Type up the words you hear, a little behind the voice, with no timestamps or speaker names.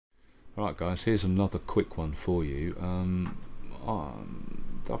Alright guys, here's another quick one for you.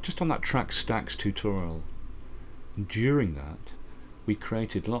 I've just done that track stacks tutorial. And during that we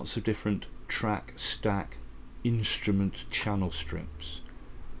created lots of different track stack instrument channel strips,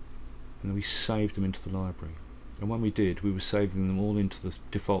 and then we saved them into the library. And when we did, we were saving them all into the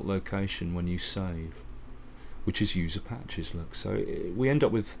default location when you save, which is user patches. Look, so we end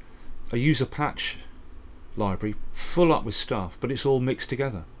up with a user patch library full up with stuff, but it's all mixed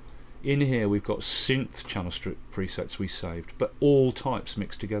together. In here we've got synth channel strip presets we saved, but all types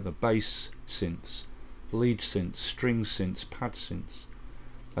mixed together: bass synths, lead synths, string synths, pad synths,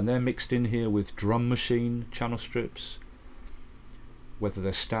 and they're mixed in here with drum machine channel strips, whether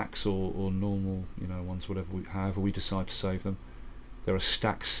they're stacks or normal, you know, ones, however we decide to save them. There are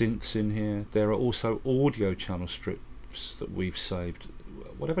stack synths in here. There are also audio channel strips that we've saved.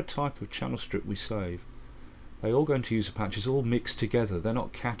 Whatever type of channel strip we save, they all go into user patches, all mixed together. They're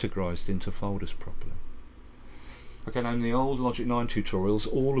not categorized into folders properly. Okay, now in the old Logic 9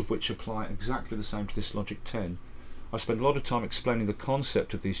 tutorials, all of which apply exactly the same to this Logic 10, I spent a lot of time explaining the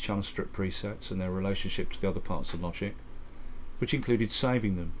concept of these channel strip presets and their relationship to the other parts of Logic, which included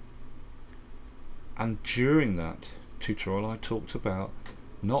saving them. And during that tutorial I talked about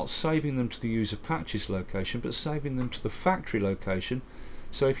not saving them to the user patches location, but saving them to the factory location.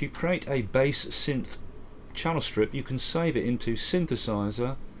 So if you create a bass synth channel strip, you can save it into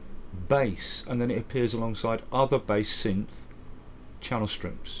synthesizer bass, and then it appears alongside other bass synth channel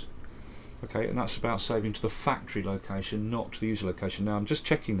strips. Okay, and that's about saving to the factory location, not to the user location. Now I'm just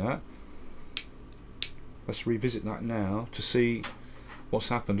checking that. Let's revisit that now to see what's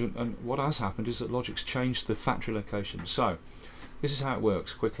happened, and what has happened is that Logic's changed the factory location. So this is how it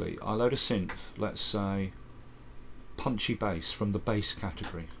works quickly. I load a synth, let's say punchy bass from the bass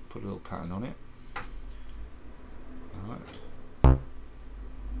category, put a little pattern on it. Alright.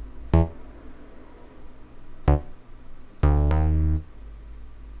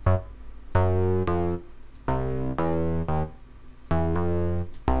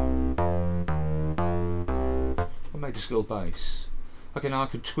 I'll make this little bass. Okay, now I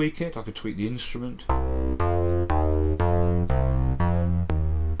could tweak it, I could tweak the instrument.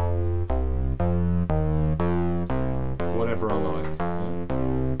 Whatever I like.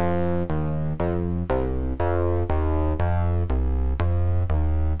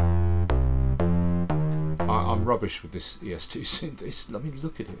 I'm rubbish with this ES2 synth. Let me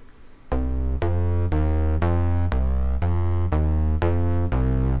look at it.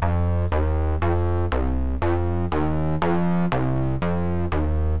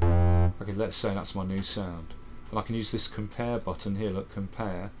 Okay, let's say that's my new sound. And I can use this compare button here, look,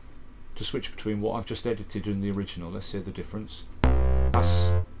 compare, to switch between what I've just edited and the original. Let's hear the difference.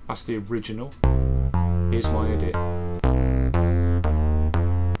 That's the original. Here's my edit.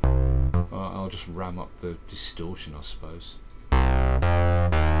 I'll just ram up the distortion, I suppose.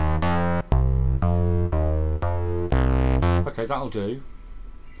 Okay, that'll do.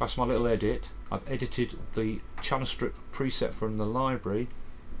 That's my little edit. I've edited the channel strip preset from the library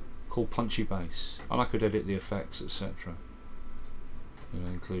called Punchy Bass, and I could edit the effects, etc. You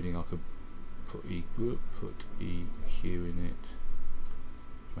know, including I could put EQ in it,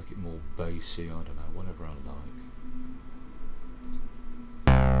 make it more bassy. I don't know, whatever I like.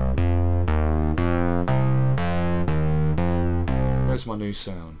 There's my new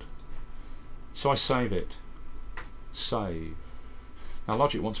sound. So I save it. Save. Now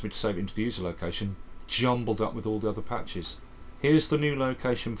Logic wants me to save it into the user location, jumbled up with all the other patches. Here's the new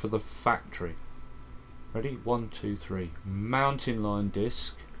location for the factory. Ready? 1, 2, 3. Mountain line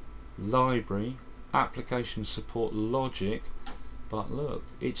disk, library, application support Logic, but look,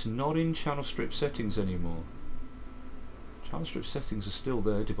 it's not in channel strip settings anymore. Channel strip settings are still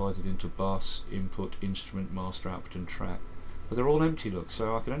there, divided into bus, input, instrument, master, output and track. But they're all empty, look,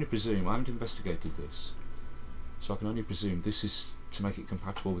 so I can only presume, I haven't investigated this, so I can only presume this is to make it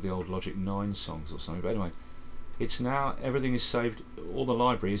compatible with the old Logic 9 songs or something. But anyway, it's now, everything is saved, all the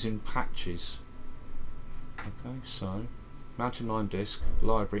library is in patches. Okay, so, mountain line disk,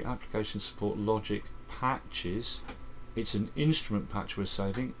 library, application support, Logic, patches. It's an instrument patch we're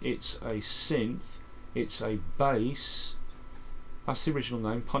saving, it's a synth, it's a bass, that's the original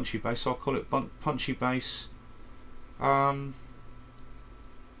name, Punchy Bass, so I'll call it Punchy Bass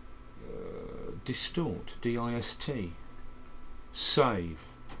Distort, D-I-S-T, save,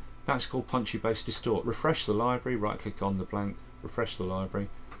 that's called Punchy Bass Distort. Refresh the library, right click on the blank, refresh the library,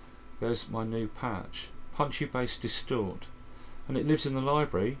 there's my new patch, Punchy Bass Distort, and it lives in the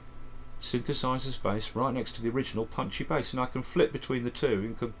library, synthesizers bass, right next to the original Punchy Bass, and I can flip between the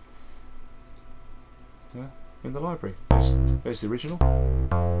two. Yeah? in the library. There's the original.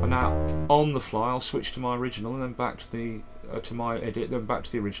 And now on the fly I'll switch to my original and then back to the to my edit, then back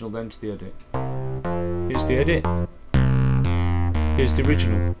to the original, then to the edit. Here's the edit. Here's the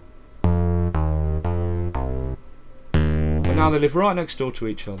original. And now they live right next door to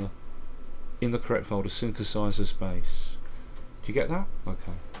each other in the correct folder, synthesizer space. Do you get that?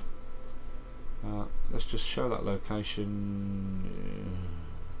 Okay. Let's just show that location.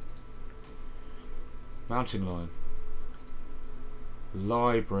 Mounting line.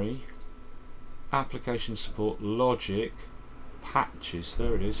 Library. Application support, logic, patches.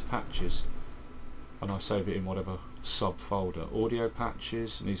 There it is, patches. And I save it in whatever subfolder. Audio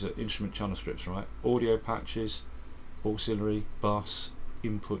patches, and these are instrument channel strips, right? Audio patches, auxiliary, bus,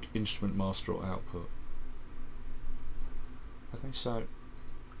 input, instrument master or output. Okay, so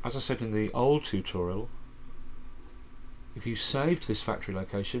as I said in the old tutorial, if you saved this factory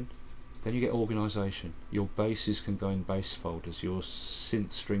location, then you get organisation. Your basses can go in bass folders, your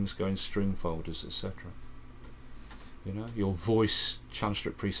synth strings go in string folders, etc. You know, your voice channel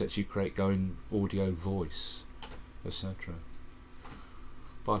strip presets you create go in audio voice, etc.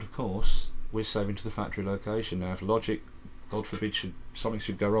 But of course, we're saving to the factory location. Now if Logic, God forbid, something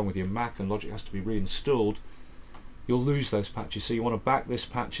should go wrong with your Mac and Logic has to be reinstalled, you'll lose those patches, so you want to back this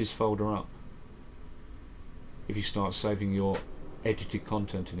patches folder up. If you start saving your edited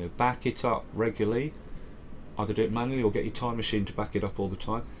content in here, back it up regularly, either do it manually or get your time machine to back it up all the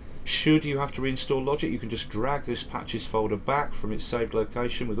time. Should you have to reinstall Logic, you can just drag this patches folder back from its saved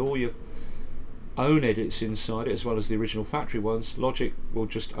location with all your own edits inside it as well as the original factory ones. Logic will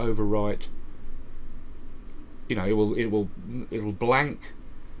just overwrite, you know, it'll blank.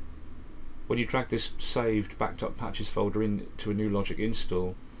 When you drag this saved backed up patches folder into a new Logic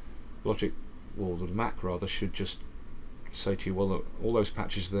install, Logic, or the Mac rather, should just say to you, well look, all those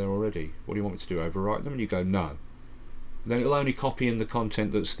patches are there already, what do you want me to do, overwrite them? And you go no. And then it'll only copy in the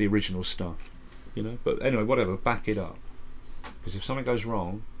content that's the original stuff, you know. But anyway, whatever, back it up, because if something goes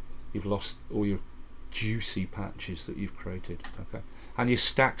wrong, you've lost all your juicy patches that you've created. Okay, and your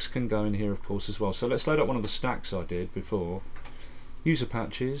stacks can go in here of course as well. So let's load up one of the stacks I did before. User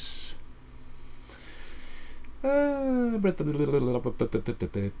patches,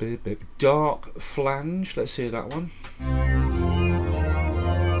 dark flange, let's hear that one.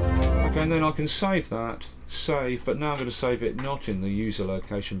 Okay, and then I can save that, but now I'm going to save it not in the user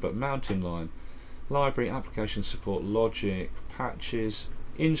location but mounting line. Library, application support, logic, patches,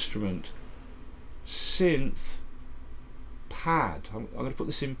 instrument, synth, pad. I'm going to put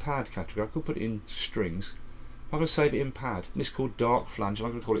this in pad category. I could put it in strings. I'm going to save it in pad. And it's called dark flange, and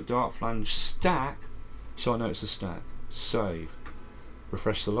I'm going to call it dark flange stack, so I know it's a stack. Save.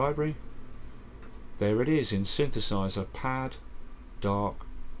 Refresh the library. There it is in synthesizer, pad, dark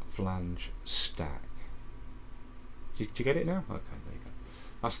flange stack. Do you get it now? Okay, there you go.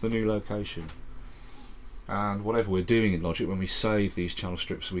 That's the new location. And whatever we're doing in Logic, when we save these channel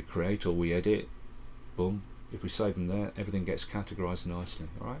strips we create or we edit, boom, if we save them there, everything gets categorised nicely.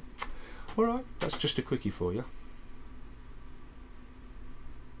 Alright? Alright, that's just a quickie for you.